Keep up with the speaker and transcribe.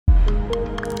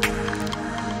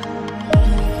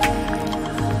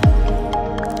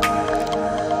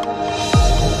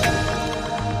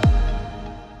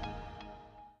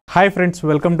Hi friends,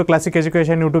 welcome to classic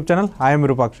education YouTube channel. I am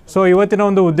Virupaksh. So ಇವತ್ತಿನ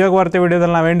ಒಂದು ಉದ್ಯೋಗ ವಾರ್ತೆ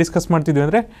ವಿಡಿಯೋದಲ್ಲಿ ನಾವೇನು ಡಿಸ್ಕಸ್ ಮಾಡ್ತಿದ್ವಿ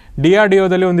ಅಂದರೆ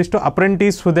DRDOದಲ್ಲಿ ಒಂದಿಷ್ಟು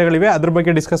ಅಪ್ರೆಂಟಿಸ್ ಹುದ್ದೆಗಳಿವೆ, ಅದ್ರ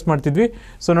ಬಗ್ಗೆ ಡಿಸ್ಕಸ್ ಮಾಡ್ತಿದ್ವಿ.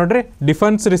 ಸೊ ನೋಡ್ರಿ,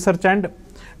 defence research and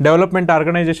development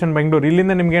organisation Bengaluru,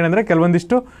 ಇಲ್ಲಿಂದ ನಿಮ್ಗೆ ಏನಂದರೆ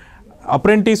ಕೆಲವೊಂದಿಷ್ಟು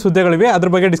ಅಪ್ರೆಂಟಿಸ್ ಹುದ್ದೆಗಳಿವೆ, ಅದ್ರ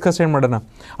ಬಗ್ಗೆ ಡಿಸ್ಕಷನ್ ಮಾಡೋಣ.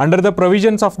 Under the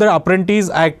provisions of the apprentice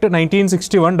act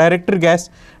 1961, director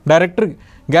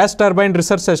gas turbine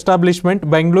research establishment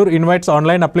Bengaluru invites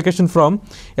online application from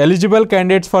eligible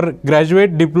candidates for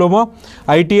graduate diploma,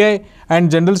 ITI and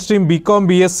general stream BCom,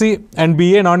 BSc and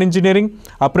BA non-engineering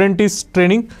apprentice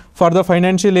training for the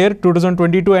financial year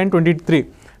 2022 and 23.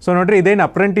 So ನೋಡಿರಿ, ಇದೇನು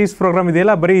apprentice program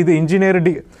ಇದೆಯಲ್ಲ, ಬರೀ ಇದು engineer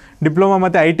diploma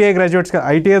ಮತ್ತು ITI graduates,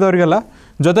 ITI ದವರಿಗೆಲ್ಲ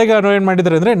ಜೊತೆಗೆ ಅವ್ರು ಏನು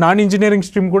ಮಾಡಿದ್ದಾರೆ ಅಂದರೆ ನಾನ್ ಇಂಜಿನಿಯರಿಂಗ್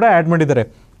ಸ್ಟ್ರೀಮ್ ಕೂಡ ಆ್ಯಡ್ ಮಾಡಿದ್ದಾರೆ.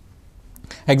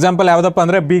 ಎಕ್ಸಾಂಪಲ್ ಯಾವುದಪ್ಪ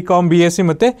ಅಂದರೆ BCom, BSc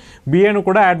ಮತ್ತು BAನೂ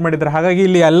ಕೂಡ ಆ್ಯಡ್ ಮಾಡಿದ್ದಾರೆ. ಹಾಗಾಗಿ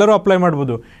ಇಲ್ಲಿ ಎಲ್ಲರೂ ಅಪ್ಲೈ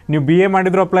ಮಾಡ್ಬೋದು. ನೀವು BA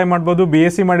ಮಾಡಿದ್ರು ಅಪ್ಲೈ ಮಾಡ್ಬೋದು,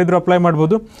 BSc ಮಾಡಿದ್ರು ಅಪ್ಲೈ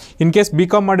ಮಾಡ್ಬೋದು, ಇನ್ ಕೇಸ್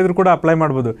BCom ಮಾಡಿದ್ರು ಕೂಡ ಅಪ್ಲೈ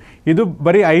ಮಾಡ್ಬೋದು. ಇದು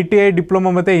ಬರೀ ITI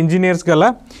ಡಿಪ್ಲೊಮಾ ಮತ್ತು ಇಂಜಿನಿಯರ್ಸ್ಗೆಲ್ಲ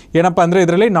ಏನಪ್ಪ ಅಂದರೆ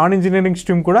ಇದರಲ್ಲಿ ನಾನ್ ಇಂಜಿನಿಯರಿಂಗ್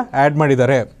ಸ್ಟ್ರೀಮ್ ಕೂಡ ಆ್ಯಡ್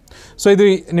ಮಾಡಿದ್ದಾರೆ. ಸೊ ಇದು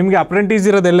ನಿಮಗೆ apprentice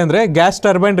ಇರೋದೆಲ್ಲಂದರೆ gas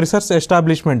turbine research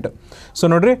establishment. So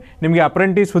ನೋಡಿರಿ, ನಿಮಗೆ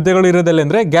ಅಪ್ರೆಂಟಿಸ್ ಹುದ್ದೆಗಳು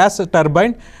ಇರೋದೆಲ್ಲಂದರೆ ಗ್ಯಾಸ್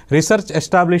ಟರ್ಬೈನ್ ರಿಸರ್ಚ್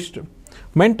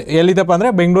ಎಸ್ಟಾಬ್ಲಿಷ್ಮೆಂಟ್ ಎಲ್ಲಿದೆಪ್ಪ ಅಂದರೆ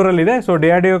ಬೆಂಗಳೂರಲ್ಲಿದೆ. ಸೊ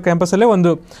DRDO ಕ್ಯಾಂಪಸಲ್ಲೇ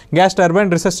ಒಂದು ಗ್ಯಾಸ್ ಟರ್ಬೈನ್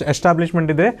ರಿಸರ್ಚ್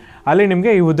ಎಸ್ಟಾಬ್ಲಿಷ್ಮೆಂಟ್ ಇದೆ, ಅಲ್ಲಿ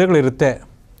ನಿಮಗೆ ಈ ಹುದ್ದೆಗಳಿರುತ್ತೆ.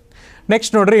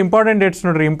 ನೆಕ್ಸ್ಟ್ ನೋಡಿರಿ, ಇಂಪಾರ್ಟೆಂಟ್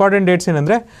ಡೇಟ್ಸ್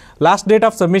ಏನಂದರೆ last date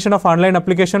of submission of online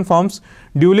application forms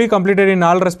duly completed in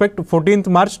all respect 14th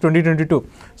March 2022.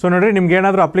 So ನೋಡಿರಿ, ನಿಮ್ಗೆ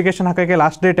ಏನಾದರೂ ಅಪ್ಲಿಕೇಶನ್ ಹಾಕೋಕ್ಕೆ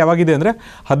ಲಾಸ್ಟ್ ಡೇಟ್ ಯಾವಾಗಿದೆ ಅಂದರೆ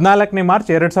 14ನೇ March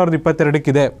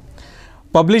 2022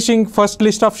 publishing first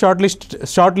list of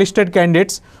short listed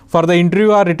candidates for the interview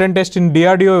R return test in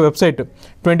DRDO website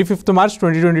 25th March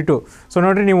 2022. So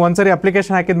ನೋಡಿರಿ, ನೀವು ಒಂದ್ಸರಿ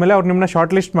application ಹಾಕಿದ್ಮೇಲೆ ಅವ್ರು ನಿಮ್ಮನ್ನ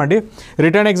ಶಾರ್ಟ್ ಲಿಸ್ಟ್ ಮಾಡಿ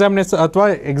ರಿಟರ್ನ್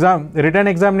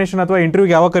ಎಕ್ಸಾಮಿನೇಷನ್ ಅಥವಾ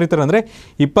ಇಂಟರ್ವ್ಯೂಗೆ ಯಾವಾಗ ಕರೀತಾರೆ ಅಂದರೆ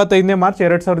 25ನೇ ಮಾರ್ಚ್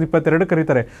 2022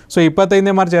 ಕರೀತಾರೆ. ಸೊ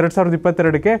 25ನೇ ಮಾರ್ಚ್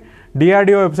 2022ಕ್ಕೆ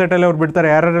DRDO ವೆಬ್ಸೈಟಲ್ಲಿ ಅವ್ರು ಬಿಡ್ತಾರೆ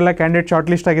ಯಾರೆಲ್ಲ ಕ್ಯಾಂಡಿಡೇಟ್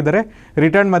ಶಾರ್ಟ್ ಲಿಸ್ಟ್ ಆಗಿದ್ದಾರೆ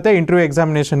ರಿಟರ್ನ್ ಮತ್ತು ಇಂಟರ್ವ್ಯೂ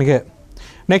ಎಕ್ಸಾಮಿನೇಷನ್ಗೆ.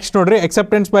 ನೆಕ್ಸ್ಟ್ ನೋಡಿರಿ,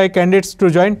 acceptance by candidates to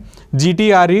join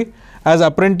GTRE as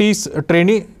apprentice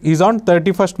trainee is on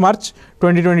 31st March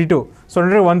 2022. So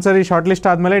ನೋಡಿರಿ, ಒಂದು ಸರಿ ಶಾರ್ಟ್ ಲಿಸ್ಟ್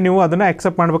ಆದಮೇಲೆ ನೀವು ಅದನ್ನು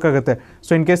ಅಕ್ಸೆಪ್ಟ್ ಮಾಡಬೇಕಾಗುತ್ತೆ.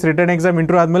 So in case return exam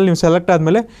interview ಆದಮೇಲೆ ನೀವು ಸೆಲೆಕ್ಟ್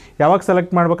ಆದಮೇಲೆ ಯಾವಾಗ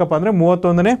ಸೆಲೆಕ್ಟ್ ಮಾಡಬೇಕಪ್ಪ ಅಂದರೆ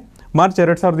 31ನೇ ಮಾರ್ಚ್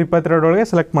 2022 ಒಳಗೆ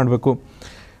ಸೆಲೆಕ್ಟ್ ಮಾಡಬೇಕು.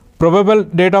 ಪ್ರೊಬೆಬಲ್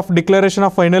date of declaration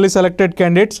of finally selected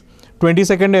candidates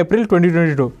 22nd April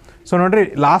 2022. So ನೋಡಿರಿ,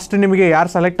 ಲಾಸ್ಟ್ ನಿಮಗೆ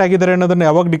ಯಾರು ಸೆಲೆಕ್ಟ್ ಆಗಿದ್ದಾರೆ ಅನ್ನೋದನ್ನು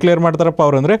ಯಾವಾಗ ಡಿಕ್ಲೇರ್ ಮಾಡ್ತಾರಪ್ಪ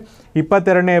ಅವರು ಅಂದರೆ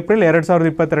 22ನೇ ಏಪ್ರಿಲ್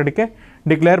 2022ಕ್ಕೆ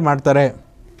ಡಿಕ್ಲೇರ್ ಮಾಡ್ತಾರೆ.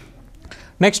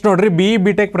 ನೆಕ್ಸ್ಟ್ ನೋಡಿರಿ, BE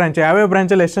BTech ಬ್ರಾಂಚ್ ಯಾವ್ಯಾವ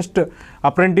ಬ್ರಾಂಚಲ್ಲಿ ಎಷ್ಟೆಷ್ಟು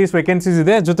ಅಪ್ರೆಂಟಿಸ್ ವೇಕೆನ್ಸೀಸ್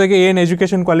ಇದೆ, ಜೊತೆಗೆ ಏನು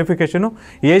ಎಜುಕೇಷನ್ ಕ್ವಾಲಿಫಿಕೇಷನು,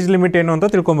 ಏಜ್ ಲಿಮಿಟ್ ಏನು ಅಂತ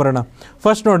ತಿಳ್ಕೊಂಬರೋಣ.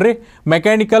 ಫಸ್ಟ್ ನೋಡಿರಿ,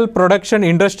 mechanical production,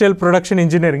 industrial production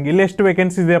engineering, ಇಲ್ಲಿ ಎಷ್ಟು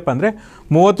ವೇಕೆನ್ಸೀಸ್ ಇದೆಯಪ್ಪ ಅಂದರೆ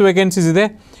 30 ವೇಕೆನ್ಸೀಸ್ ಇದೆ.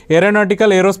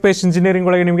 ಏರೋನಾಟಿಕಲ್ ಏರೋಸ್ಪೇಸ್ ಇಂಜಿನಿಯರಿಂಗ್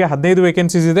ಒಳಗೆ ನಿಮಗೆ 15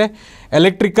 ವೇಕೆನ್ಸೀಸ್ ಇದೆ.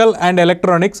 Electrical and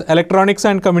electronics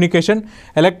and communication,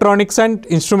 electronics and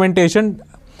instrumentation,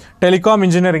 telecom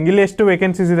engineering, ಇಲ್ಲಿ ಎಷ್ಟು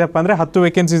ವೇಕೆನ್ಸೀಸ್ ಇದೆಯಪ್ಪ ಅಂದರೆ 10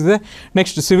 ವೇಕೆನ್ಸೀಸ್ ಇದೆ.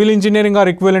 Next civil engineering or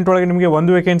equivalent ಒಳಗೆ ನಿಮಗೆ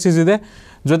 1 ವೇಕೆನ್ಸೀಸ್ ಇದೆ.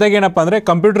 ಜೊತೆಗೆ ಏನಪ್ಪ ಅಂದರೆ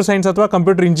ಕಂಪ್ಯೂಟರ್ ಸೈನ್ಸ್ ಅಥವಾ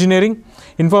computer engineering,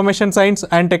 information science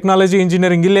and technology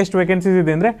engineering, ಇಲ್ಲಿ ಎಷ್ಟು ವೇಕೆನ್ಸೀಸ್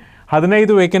ಇದೆ ಅಂದರೆ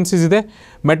 15 ವೇಕೆನ್ಸೀಸ್ ಇದೆ.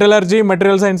 ಮೆಟಲರ್ಜಿ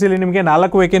ಮೆಟೀರಿಯಲ್ ಸೈನ್ಸಲ್ಲಿ ನಿಮಗೆ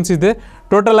 4 ವೇಕೆನ್ಸೀಸ್ ಇದೆ.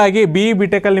 ಟೋಟಲ್ ಆಗಿ BE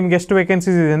BTechಲ್ಲಿ ನಿಮಗೆ ಎಷ್ಟು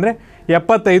ವೇಕೆನ್ಸೀಸ್ ಇದೆ ಅಂದರೆ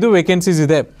 75 ವೇಕೆನ್ಸೀಸ್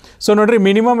ಇದೆ. ಸೊ ನೋಡಿರಿ,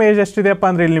 ಮಿನಿಮಮ್ ಏಜ್ ಎಷ್ಟಿದೆಯಪ್ಪ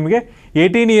ಅಂದರೆ ಇಲ್ಲಿ ನಿಮಗೆ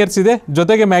 18 ಇಯರ್ಸ್ ಇದೆ.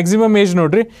 ಜೊತೆಗೆ ಮ್ಯಾಕ್ಸಿಮಮ್ ಏಜ್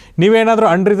ನೋಡಿರಿ, ನೀವೇನಾದರೂ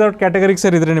ಅನ್ರಿಸರ್ವ್ಡ್ ಕ್ಯಾಟಗರಿಗೆ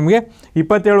ಸೇರಿದರೆ ನಿಮಗೆ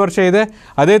 27 ವರ್ಷ ಇದೆ.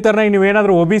 ಅದೇ ಥರನಾಗಿ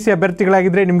ನೀವೇನಾದರೂ OBC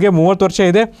ಅಭ್ಯರ್ಥಿಗಳಾಗಿದ್ದರೆ ನಿಮಗೆ 30 ವರ್ಷ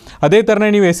ಇದೆ. ಅದೇ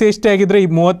ಥರನಾಗಿ ನೀವು SC ST ಆಗಿದ್ದರೆ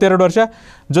 32 ವರ್ಷ.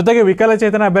 ಜೊತೆಗೆ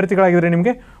ವಿಕಲಚೇತನ ಅಭ್ಯರ್ಥಿಗಳಾಗಿದ್ದರೆ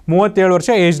ನಿಮಗೆ 37 ವರ್ಷ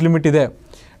ಏಜ್ ಲಿಮಿಟ್ ಇದೆ.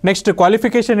 ನೆಕ್ಸ್ಟ್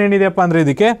ಕ್ವಾಲಿಫಿಕೇಷನ್ ಏನಿದೆಯಪ್ಪ ಅಂದರೆ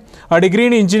ಇದಕ್ಕೆ degree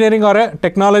in engineering or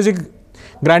technology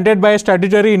granted by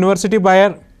statutory university by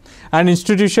and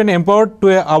institution empowered to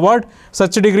award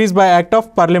such degrees by act of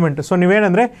parliament. So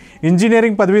ನೀವೇನಂದರೆ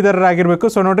engineering ಪದವೀಧರರಾಗಿರಬೇಕು.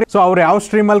 So ನೋಡಿರಿ, ಸೊ ಅವ್ರು ಯಾವ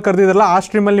ಸ್ಟ್ರೀಮಲ್ಲಿ ಕರೆದಿದ್ದಾರಲ್ಲ ಆ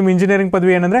ಸ್ಟ್ರೀಮಲ್ಲಿ ನಿಮ್ಮ ಇಂಜಿನಿಯರಿಂಗ್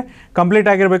ಪದವಿ ಏನಂದರೆ ಕಂಪ್ಲೀಟ್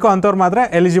ಆಗಿರಬೇಕು, ಅಂಥವ್ರು ಮಾತ್ರ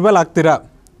ಎಲಿಜಿಬಲ್ ಆಗ್ತೀರಾ.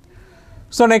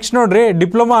 ಸೊ ನೆಕ್ಸ್ಟ್ ನೋಡಿರಿ,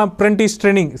 ಡಿಪ್ಲೊಮಾ ಅಪ್ರೆಂಟಿಸ್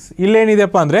ಟ್ರೈನಿಂಗ್ಸ್,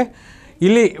 ಇಲ್ಲೇನಿದೆಯಪ್ಪ ಅಂದರೆ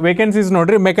ಇಲ್ಲಿ ವೇಕೆನ್ಸೀಸ್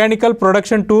ನೋಡಿರಿ, mechanical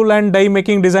production tool and dye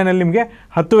making ಡಿಸೈನಲ್ಲಿ ನಿಮಗೆ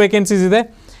 10 ವೇಕೆನ್ಸೀಸ್ ಇದೆ.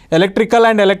 Electrical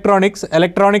and electronics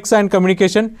and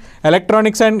communication,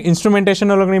 electronics and instrumentation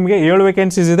ಒಳಗೆ ನಿಮಗೆ 7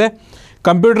 ವೇಕೆನ್ಸೀಸ್ ಇದೆ.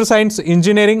 Computer science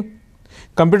engineering,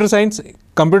 computer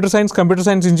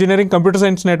science engineering, computer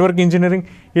science network engineering,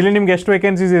 ಇಲ್ಲಿ ನಿಮಗೆ ಎಷ್ಟು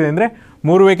ವೇಕೆನ್ಸೀಸ್ ಇದೆ ಅಂದರೆ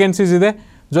 3 ವೇಕೆನ್ಸೀಸ್ ಇದೆ.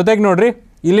 ಜೊತೆಗೆ ನೋಡಿರಿ,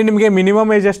 ಇಲ್ಲಿ ನಿಮಗೆ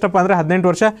ಮಿನಿಮಮ್ ಏಜ್ ಎಷ್ಟಪ್ಪ ಅಂದರೆ 18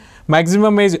 ವರ್ಷ,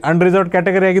 ಮ್ಯಾಕ್ಸಿಮಮ್ ಏಜ್ ಅನ್ರಿಸರ್ವ್ಡ್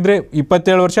ಕ್ಯಾಟಗರಿ ಆಗಿದ್ದರೆ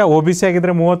 27 ವರ್ಷ, OBC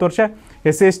ಆಗಿದ್ದರೆ 30 ವರ್ಷ,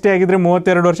 SC ST ಆಗಿದ್ದರೆ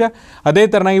 32 ವರ್ಷ, ಅದೇ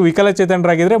ಥರನಾಗಿ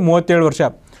ವಿಕಲಚೇತನರಾಗಿದ್ದರೆ 37 ವರ್ಷ.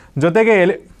 ಜೊತೆಗೆ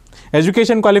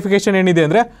ಎಜುಕೇಷನ್ ಕ್ವಾಲಿಫಿಕೇಷನ್ ಏನಿದೆ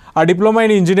ಅಂದರೆ ಆ diploma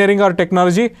in engineering or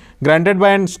technology granted by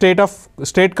and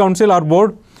state council R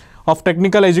board of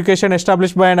technical education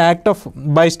established by an act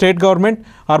by state government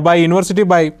or by university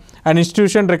by an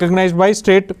institution recognised by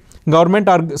state government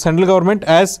or central government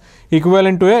as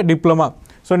equivalent to A diploma.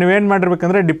 So ನೀವೇನು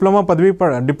ಮಾಡಿರ್ಬೇಕಂದ್ರೆ diploma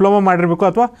ಮಾಡಿರಬೇಕು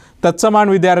ಅಥವಾ ತತ್ಸಮಾನ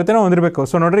ವಿದ್ಯಾರ್ಥಿನ ಹೊಂದಿರಬೇಕು.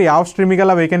 So ನೋಡಿರಿ ಯಾವ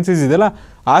ಸ್ಟ್ರೀಮಿಗೆಲ್ಲ vacancies ಇದೆಯಲ್ಲ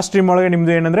ಆ stream ಒಳಗೆ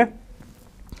ನಿಮ್ಮದು ಏನಂದರೆ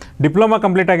ಡಿಪ್ಲೊಮಾ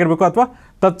ಕಂಪ್ಲೀಟ್ ಆಗಿರಬೇಕು ಅಥವಾ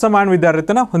ತತ್ಸಮಾನ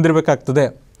ವಿದ್ಯಾರ್ಥಿನ ಹೊಂದಿರಬೇಕಾಗ್ತದೆ.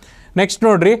 ನೆಕ್ಸ್ಟ್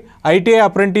ನೋಡಿರಿ ITI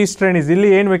ಅಪ್ರೆಂಟಿಸ್ ಟ್ರೈನೀಸ್. ಇಲ್ಲಿ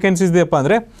ಏನು ವೇಕೆನ್ಸೀಸ್ ಇದೆಯಪ್ಪ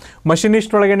ಅಂದರೆ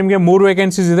ಮಷಿನಿಸ್ಟ್ ಒಳಗೆ ನಿಮಗೆ 3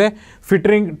 ವೇಕೆನ್ಸೀಸ್ ಇದೆ,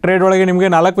 ಫಿಟ್ರಿಂಗ್ ಟ್ರೇಡ್ ಒಳಗೆ ನಿಮಗೆ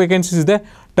 4 ವೇಕೆನ್ಸೀಸ್ ಇದೆ,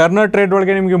 ಟರ್ನರ್ ಟ್ರೇಡ್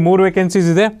ಒಳಗೆ ನಿಮಗೆ 3 ವೇಕೆನ್ಸೀಸ್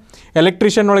ಇದೆ,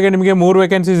 ಎಲೆಕ್ಟ್ರಿಷಿಯನ್ ಒಳಗೆ ನಿಮಗೆ 3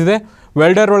 ವೇಕೆನ್ಸೀಸ್ ಇದೆ,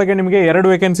 ವೆಲ್ಡರ್ ಒಳಗೆ ನಿಮಗೆ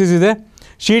 2 ವೇಕೆನ್ಸೀಸ್ ಇದೆ,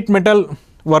 ಶೀಟ್ ಮೆಟಲ್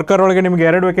ವರ್ಕರ್ ಒಳಗೆ ನಿಮಗೆ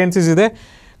 2 ವೇಕೆನ್ಸೀಸ್ ಇದೆ,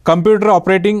 computer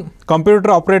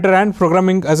operator and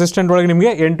programming assistant ಒಳಗೆ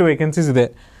ನಿಮಗೆ 8 ವೇಕೆನ್ಸೀಸ್ ಇದೆ.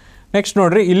 ನೆಕ್ಸ್ಟ್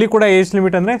ನೋಡಿರಿ ಇಲ್ಲಿ ಕೂಡ ಏಜ್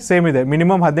ಲಿಮಿಟ್ ಅಂದರೆ ಸೇಮ್ ಇದೆ,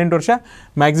 ಮಿನಿಮಮ್ 18 ವರ್ಷ,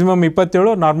 ಮ್ಯಾಕ್ಸಿಮಮ್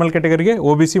 27, ನಾರ್ಮಲ್ ಕ್ಯಾಟಗರಿಗೆ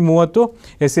OBC 30,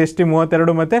 SC/ST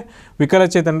 32 ಮತ್ತು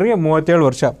ವಿಕಲಚೇತನರಿಗೆ 37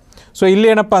 ವರ್ಷ. ಸೊ ಇಲ್ಲಿ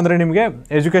ಏನಪ್ಪ ಅಂದರೆ ನಿಮಗೆ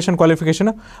education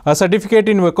qualification certificate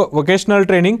in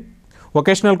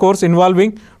vocational course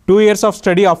involving 2 years of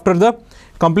study after the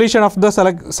completion of the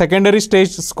secondary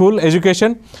stage school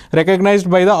education recognized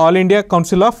by the All India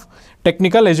Council of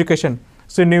Technical Education.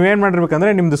 So ನೀವೇನು ಮಾಡಿರ್ಬೇಕಂದ್ರೆ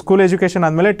ನಿಮ್ಮದು school education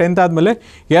ಆದಮೇಲೆ 10th ಆದಮೇಲೆ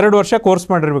 2 ವರ್ಷ course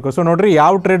ಮಾಡಿರಬೇಕು. So ನೋಡಿರಿ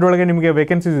ಯಾವ trade ಒಳಗೆ ನಿಮಗೆ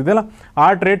ವೇಕೆನ್ಸೀಸ್ ಇದೆಯಲ್ಲ ಆ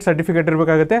ಟ್ರೇಡ್ ಸರ್ಟಿಫಿಕೇಟ್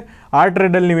ಇರಬೇಕಾಗುತ್ತೆ. ಆ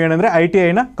ಟ್ರೇಡಲ್ಲಿ ನೀವೇನಂದರೆ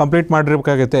ITIನ ಕಂಪ್ಲೀಟ್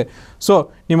ಮಾಡಿರಬೇಕಾಗುತ್ತೆ. ಸೊ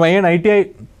ನಿಮ್ಮ ಏನು ITI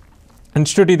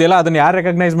ಇನ್ಸ್ಟಿಟ್ಯೂಟ್ ಇದೆಯಲ್ಲ ಅದನ್ನು ಯಾರು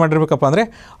ರೆಕಗ್ನೈಸ್ ಮಾಡಿರ್ಬೇಕಪ್ಪ ಅಂದರೆ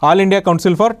all India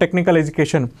council for technical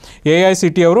education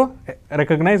AICT ಅವರು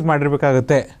ರೆಕಗ್ನೈಸ್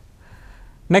ಮಾಡಿರಬೇಕಾಗುತ್ತೆ.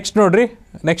 ನೆಕ್ಸ್ಟ್ ನೋಡಿರಿ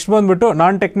ನೆಕ್ಸ್ಟ್ ಬಂದುಬಿಟ್ಟು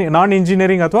ನಾನ್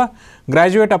ಇಂಜಿನಿಯರಿಂಗ್ ಅಥವಾ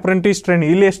ಗ್ರ್ಯಾಜುಯೇಟ್ ಅಪ್ರೆಂಟಿಸ್ ಟ್ರೈನಿಂಗ್.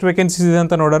 ಇಲ್ಲಿ ಎಷ್ಟು ವೇಕೆನ್ಸೀಸ್ ಇದೆ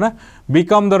ಅಂತ ನೋಡೋಣ.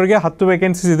 BComದವ್ರಿಗೆ 10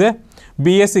 ವೇಕೆನ್ಸೀಸ್ ಇದೆ,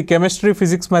 BSc chemistry,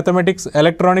 physics, mathematics,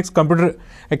 electronics, computer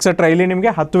etcetera ಇಲ್ಲಿ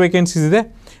ನಿಮಗೆ 10 ವೇಕೆನ್ಸೀಸ್ ಇದೆ.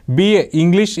 BA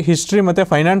ಇಂಗ್ಲೀಷ್, ಹಿಸ್ಟ್ರಿ ಮತ್ತು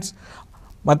ಫೈನಾನ್ಸ್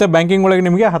ಮತ್ತು ಬ್ಯಾಂಕಿಂಗ್ ಒಳಗೆ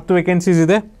ನಿಮಗೆ 10 ವೇಕೆನ್ಸೀಸ್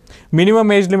ಇದೆ. ಮಿನಿಮಮ್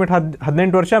ಏಜ್ ಲಿಮಿಟ್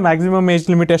 18 ವರ್ಷ, ಮ್ಯಾಕ್ಸಿಮಮ್ ಏಜ್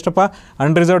ಲಿಮಿಟ್ ಎಷ್ಟಪ್ಪ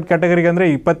ಅನ್ರಿಸರ್ವ್ಡ್ ಕ್ಯಾಟಗರಿಗೆ ಅಂದರೆ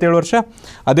 27 ವರ್ಷ.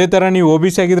 ಅದೇ ಥರ ನೀವು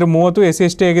OBC ಆಗಿದ್ದರೆ 30,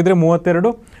 SC/ST ಆಗಿದ್ದರೆ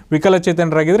 32,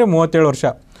 ವಿಕಲಚೇತನರಾಗಿದ್ದರೆ 37 ವರ್ಷ.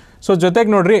 ಸೊ ಜೊತೆಗೆ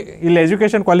ನೋಡಿರಿ ಇಲ್ಲಿ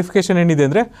ಎಜುಕೇಷನ್ ಕ್ವಾಲಿಫಿಕೇಷನ್ ಏನಿದೆ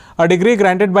ಅಂದರೆ ಅ degree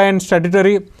granted by on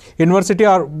statutory university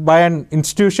or by on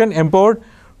institution empowered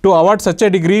to award such A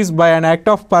degrees by on act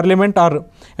of parliament R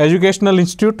educational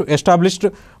institute established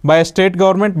by a state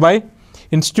government by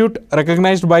institute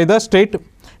recognised by the state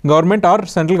government or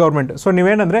central government. So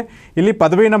ನೀವೇನಂದರೆ ಇಲ್ಲಿ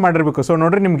ಪದವಿನ ಮಾಡಿರಬೇಕು. So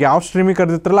ನೋಡಿರಿ ನಿಮ್ಗೆ ಯಾವ ಸ್ಟ್ರೀಮಿಗೆ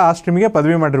ಕರೆದಿರ್ತಾರಲ್ಲ ಆ ಸ್ಟ್ರೀಮಿಗೆ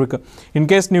ಪದವಿ ಮಾಡಿರಬೇಕು. In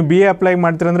case ನೀವು BA apply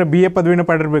ಮಾಡ್ತೀರಂದರೆ BA ಪದವಿನ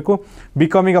ಮಾಡಿರಬೇಕು,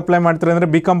 BComಗೆ ಅಪ್ಲೈ ಮಾಡ್ತೀರಂದರೆ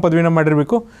BCom ಪದವಿನ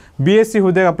ಮಾಡಿರಬೇಕು, BSc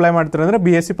ಹುದ್ದೆಗೆ ಅಪ್ಲೈ ಮಾಡ್ತೀರಂದರೆ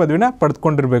BSc ಪದವಿನ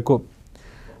ಪಡೆದುಕೊಂಡಿರಬೇಕು.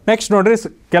 ನೆಕ್ಸ್ಟ್ ನೋಡಿರಿ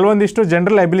ಕೆಲವೊಂದಿಷ್ಟು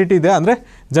ಜನರಲ್ ಎಬಿಲಿಟಿ ಇದೆ, ಅಂದರೆ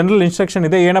ಜನರಲ್ ಇನ್ಸ್ಟ್ರಕ್ಷನ್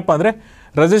ಇದೆ. ಏನಪ್ಪ ಅಂದರೆ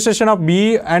registration of BE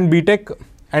and BTech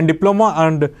and diploma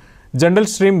and general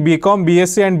stream BCom,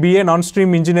 BSc and BA non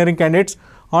stream engineering candidates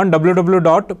on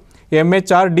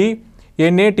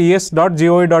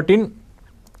www.mhrDNATS.gov.in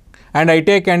and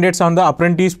ITI candidates on the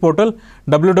apprentice portal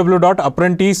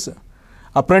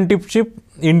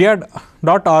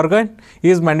www.apprenticeshipindia.org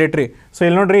is mandatory. So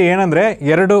ಇಲ್ಲಿ ನೋಡ್ರಿ ಏನಂದರೆ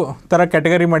 2 ಥರ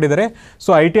category ಮಾಡಿದ್ದಾರೆ. So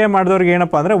ITI ಮಾಡಿದವ್ರಿಗೆ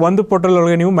ಏನಪ್ಪ ಅಂದರೆ ಒಂದು portal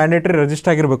ಒಳಗೆ ನೀವು ಮ್ಯಾಂಡೇಟ್ರಿ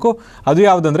ರಿಜಿಸ್ಟರ್ ಆಗಿರಬೇಕು. ಅದು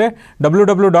ಯಾವುದಂದರೆ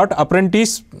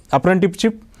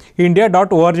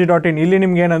www.apprenticeshipindia.org.in. ಇಲ್ಲಿ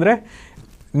ನಿಮ್ಗೆ ಏನಂದರೆ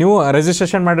ನೀವು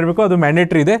ರಿಜಿಸ್ಟ್ರೇಷನ್ ಮಾಡಿರಬೇಕು, ಅದು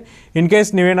ಮ್ಯಾಂಡೇಟ್ರಿ ಇದೆ. ಇನ್ ಕೇಸ್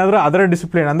ನೀವೇನಾದರೂ ಅದರ್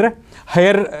ಡಿಸಿಪ್ಲಿನ್ ಅಂದರೆ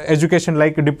ಹೈಯರ್ ಎಜುಕೇಷನ್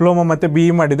ಲೈಕ್ ಡಿಪ್ಲೊಮಾ ಮತ್ತು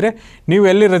BE ಮಾಡಿದರೆ ನೀವು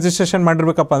ಎಲ್ಲಿ ರಿಜಿಸ್ಟ್ರೇಷನ್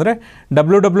ಮಾಡಿರ್ಬೇಕಪ್ಪ ಅಂದರೆ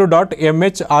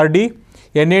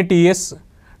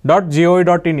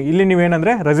www.mhrDNATS.gov.in ಇಲ್ಲಿ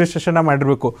ನೀವೇನಂದರೆ ರಿಜಿಸ್ಟ್ರೇಷನ್ನ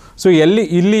ಮಾಡಿರಬೇಕು. ಸೊ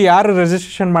ಇಲ್ಲಿ ಯಾರು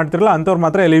ರಿಜಿಸ್ಟ್ರೇಷನ್ ಮಾಡ್ತಿರಲ್ಲ ಅಂಥವ್ರು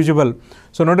ಮಾತ್ರ ಎಲಿಜಿಬಲ್.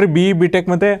 ಸೊ ನೋಡಿರಿ BE BTech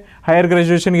ಮತ್ತು ಹೈಯರ್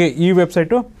ಗ್ರ್ಯಾಜುಯೇಷನ್ಗೆ ಈ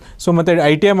ವೆಬ್ಸೈಟು. ಸೊ ಮತ್ತು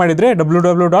ITI ಮಾಡಿದರೆ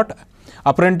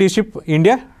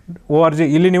www.apprenticeshipindia.org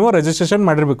ಇಲ್ಲಿ ನೀವು ರಿಜಿಸ್ಟ್ರೇಷನ್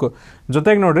ಮಾಡಿರಬೇಕು.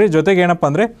 ಜೊತೆಗೆ ಏನಪ್ಪ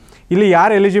ಅಂದರೆ ಇಲ್ಲಿ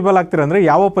ಯಾರು ಎಲಿಜಿಬಲ್ ಆಗ್ತೀರ ಅಂದರೆ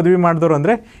ಯಾವ ಪದವಿ ಮಾಡಿದವರು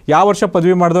ಅಂದರೆ ಯಾವ ವರ್ಷ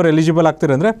ಪದವಿ ಮಾಡಿದವ್ರು ಎಲಿಜಿಬಲ್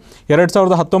ಆಗ್ತೀರ ಅಂದರೆ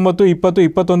 2019, 20,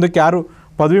 21ಕ್ಕೆ ಯಾರು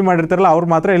ಪದವಿ ಮಾಡಿರ್ತಾರಲ್ಲ ಅವ್ರು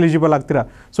ಮಾತ್ರ ಎಲಿಜಿಬಲ್ ಆಗ್ತೀರಾ.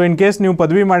 ಸೊ ಇನ್ ಕೇಸ್ ನೀವು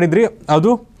ಪದವಿ ಮಾಡಿದ್ರಿ ಅದು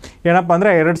ಏನಪ್ಪ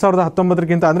ಅಂದರೆ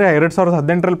 2019ಕ್ಕಿಂತ ಅಂದರೆ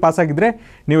 2018ರಲ್ಲಿ ಪಾಸಾಗಿದ್ದರೆ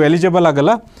ನೀವು ಎಲಿಜಿಬಲ್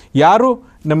ಆಗಲ್ಲ. ಯಾರು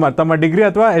ತಮ್ಮ ಡಿಗ್ರಿ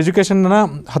ಅಥವಾ ಎಜುಕೇಷನ್ನ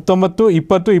 19,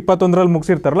 20, 21ರಲ್ಲಿ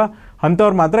ಮುಗಿಸಿರ್ತಾರಲ್ಲ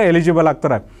ಅಂಥವ್ರು ಮಾತ್ರ ಎಲಿಜಿಬಲ್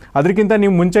ಆಗ್ತಾರೆ. ಅದಕ್ಕಿಂತ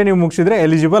ನೀವು ಮುಂಚೆ ನೀವು ಮುಗಿಸಿದ್ರೆ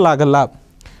ಎಲಿಜಿಬಲ್ ಆಗಲ್ಲ.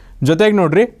 ಜೊತೆಗೆ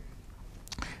ನೋಡಿರಿ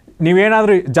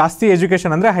ನೀವೇನಾದರೂ ಜಾಸ್ತಿ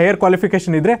ಎಜುಕೇಷನ್ ಅಂದರೆ ಹೈಯರ್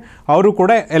ಕ್ವಾಲಿಫಿಕೇಷನ್ ಇದ್ದರೆ ಅವರು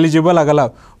ಕೂಡ ಎಲಿಜಿಬಲ್ ಆಗಲ್ಲ.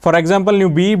 ಫಾರ್ ಎಕ್ಸಾಂಪಲ್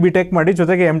ನೀವು BE BTech ಮಾಡಿ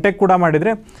ಜೊತೆಗೆ MTech ಕೂಡ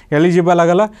ಮಾಡಿದರೆ ಎಲಿಜಿಬಲ್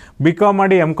ಆಗಲ್ಲ. BCom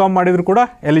ಮಾಡಿ MCom ಮಾಡಿದರೂ ಕೂಡ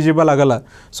ಎಲಿಜಿಬಲ್ ಆಗಲ್ಲ.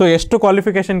 ಸೊ ಎಷ್ಟು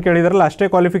ಕ್ವಾಲಿಫಿಕೇಷನ್ ಕೇಳಿದ್ರಲ್ಲ ಅಷ್ಟೇ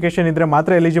ಕ್ವಾಲಿಫಿಕೇಷನ್ ಇದ್ದರೆ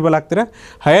ಮಾತ್ರ ಎಲಿಜಿಬಲ್ ಆಗ್ತೀರಾ.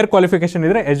 ಹೈಯರ್ ಕ್ವಾಲಿಫಿಕೇಷನ್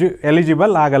ಇದ್ದರೆ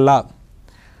ಎಲಿಜಿಬಲ್ ಆಗಲ್ಲ.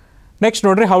 ನೆಕ್ಸ್ಟ್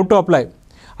ನೋಡಿರಿ how to apply.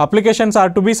 Applications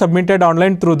R to be submitted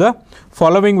online through the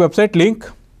following website link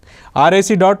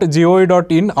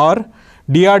rac.gov.in R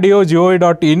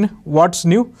DRDO.gov.in what's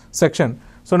new section.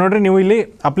 So ನೋಡಿರಿ ನೀವು ಇಲ್ಲಿ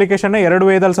ಅಪ್ಲಿಕೇಶನ್ನ 2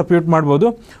 ವೇದಲ್ಲಿ ಸಬ್ಮಿಟ್ ಮಾಡ್ಬೋದು.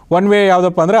 ಒನ್ ವೇ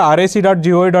ಯಾವುದಪ್ಪ ಅಂದರೆ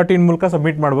rac.gov.in ಮೂಲಕ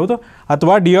ಸಬ್ಮಿಟ್ ಮಾಡ್ಬೋದು,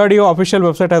 ಅಥವಾ DRDO ಅಫಿಷಿಯಲ್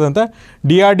ವೆಬ್ಸೈಟ್ ಆದಂಥ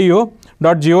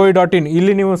DRDO.gov.in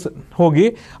ಇಲ್ಲಿ ನೀವು ಹೋಗಿ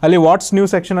ಅಲ್ಲಿ ವಾಟ್ಸ್ ನ್ಯೂ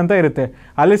ಸೆಕ್ಷನ್ ಅಂತ ಇರುತ್ತೆ,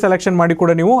 ಅಲ್ಲಿ ಸೆಲೆಕ್ಷನ್ ಮಾಡಿ ಕೂಡ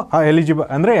ನೀವು ಎಲಿಜಿಬಲ್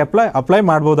ಅಂದರೆ ಅಪ್ಲೈ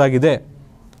ಮಾಡ್ಬೋದಾಗಿದೆ.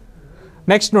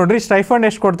 ನೆಕ್ಸ್ಟ್ ನೋಡಿರಿ ಸ್ಟೈಫಂಡ್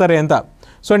ಎಷ್ಟು ಕೊಡ್ತಾರೆ ಅಂತ.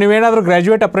 ಸೊ ನೀವೇನಾದರೂ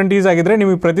ಗ್ರ್ಯಾಜುಯೇಟ್ ಅಪ್ರೆಂಟೀಸ್ ಆಗಿದ್ದರೆ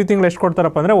ನಿಮಗೆ ಪ್ರತಿ ತಿಂಗಳು ಎಷ್ಟು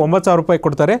ಕೊಡ್ತಾರಪ್ಪ ಅಂದರೆ 9,000 ರೂಪಾಯಿ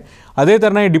ಕೊಡ್ತಾರೆ. ಅದೇ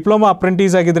ಥರನಾಗಿ ಡಿಪ್ಲೊಮಾ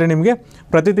ಅಪ್ರೆಂಟೀಸ್ ಆಗಿದ್ದರೆ ನಿಮಗೆ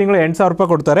ಪ್ರತಿ ತಿಂಗಳು 8,000 ರೂಪಾಯಿ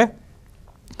ಕೊಡ್ತಾರೆ.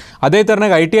 ಅದೇ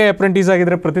ಥರನಾಗಿ ITI ಅಪ್ರೆಂಟೀಸ್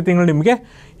ಆಗಿದ್ದರೆ ಪ್ರತಿ ತಿಂಗಳು ನಿಮಗೆ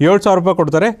 7,000 ರೂಪಾಯಿ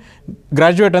ಕೊಡ್ತಾರೆ.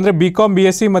 ಗ್ರ್ಯಾಜುಯೇಟ್ ಅಂದರೆ BCom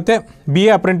BSc ಮತ್ತು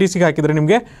BA ಅಪ್ರೆಂಟೀಸಿಗೆ ಹಾಕಿದರೆ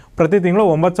ನಿಮಗೆ ಪ್ರತಿ ತಿಂಗಳು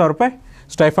 9,000 ರೂಪಾಯಿ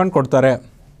ಸ್ಟೈಫಂಡ್ ಕೊಡ್ತಾರೆ.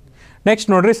 ನೆಕ್ಸ್ಟ್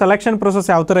ನೋಡಿರಿ ಸೆಲೆಕ್ಷನ್ ಪ್ರೊಸೆಸ್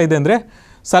ಯಾವ ಥರ ಇದೆ ಅಂದರೆ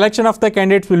selection of the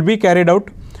candidates will be carried out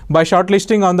by short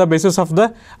listing on the basis of the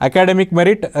academic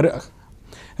merit,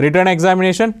 return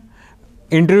examination,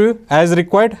 interview as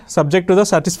required subject to the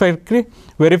satisfactory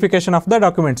verification of the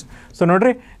documents. So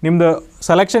ನೋಡಿರಿ ನಿಮ್ಮದು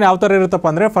selection ಯಾವ ಥರ ಇರುತ್ತಪ್ಪ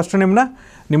ಅಂದರೆ first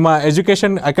ನಿಮ್ಮ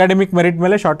education academic merit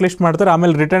ಮೇಲೆ short list ಮಾಡ್ತಾರೆ.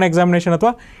 ಆಮೇಲೆ return examination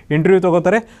ಅಥವಾ ಇಂಟರ್ವ್ಯೂ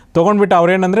ತೊಗೋತಾರೆ. ತೊಗೊಂಡ್ಬಿಟ್ಟು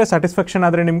ಅವ್ರೇನಂದರೆ ಸ್ಯಾಟಿಸ್ಫ್ಯಾಕ್ಷನ್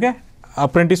ಆದರೆ ನಿಮಗೆ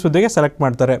ಅಪ್ರೆಂಟಿಸ್ ಹುದ್ದೆಗೆ ಸೆಲೆಕ್ಟ್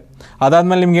ಮಾಡ್ತಾರೆ.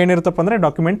 ಅದಾದಮೇಲೆ ನಿಮ್ಗೆ ಏನಿರುತ್ತಪ್ಪ ಅಂದರೆ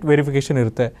ಡಾಕ್ಯುಮೆಂಟ್ ವೆರಿಫಿಕೇಷನ್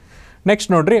ಇರುತ್ತೆ. ನೆಕ್ಸ್ಟ್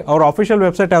ನೋಡಿರಿ ಅವ್ರ ಆಫಿಷಿಯಲ್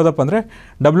ವೆಬ್ಸೈಟ್ ಯಾವುದಪ್ಪ ಅಂದರೆ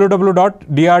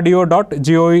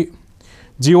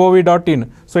www.drdo.gov.in.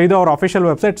 ಸೊ ಇದು ಅವ್ರ ಆಫಿಷಿಯಲ್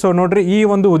ವೆಬ್ಸೈಟ್. ಸೊ ನೋಡಿರಿ ಈ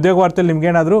ಒಂದು ಉದ್ಯೋಗ ವಾರ್ತೆಯಲ್ಲಿ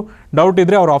ನಿಮ್ಗೇನಾದರೂ ಡೌಟ್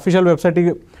ಇದ್ದರೆ ಅವ್ರ ಆಫಿಷಿಯಲ್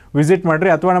ವೆಬ್ಸೈಟಿಗೆ ವಿಸಿಟ್ ಮಾಡಿರಿ,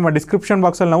 ಅಥವಾ ನಮ್ಮ ಡಿಸ್ಕ್ರಿಪ್ಷನ್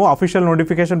ಬಾಕ್ಸಲ್ಲಿ ನಾವು ಆಫಿಷಿಯಲ್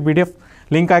ನೋಟಿಫಿಕೇಷನ್ PDF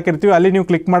ಲಿಂಕ್ ಹಾಕಿರ್ತೀವಿ. ಅಲ್ಲಿ ನೀವು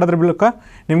ಕ್ಲಿಕ್ ಮಾಡೋದ್ರ ಮೂಲಕ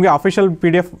ನಿಮಗೆ ಆಫಿಷಿಯಲ್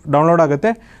PDF ಡೌನ್ಲೋಡ್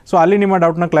ಆಗುತ್ತೆ. ಸೊ ಅಲ್ಲಿ ನಿಮ್ಮ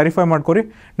ಡೌಟ್ನ ಕ್ಲಾರಿಫೈ ಮಾಡ್ಕೊರಿ.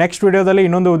 ನೆಕ್ಸ್ಟ್ ವೀಡಿಯೋದಲ್ಲಿ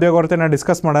ಇನ್ನೊಂದು ಉದ್ಯೋಗ ವಾರ್ತೆನ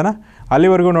ಡಿಸ್ಕಸ್ ಮಾಡೋಣ.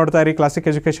 ಅಲ್ಲಿವರೆಗೂ ನೋಡ್ತಾ ಇರಿ classic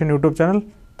education YouTube channel.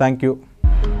 Thank you.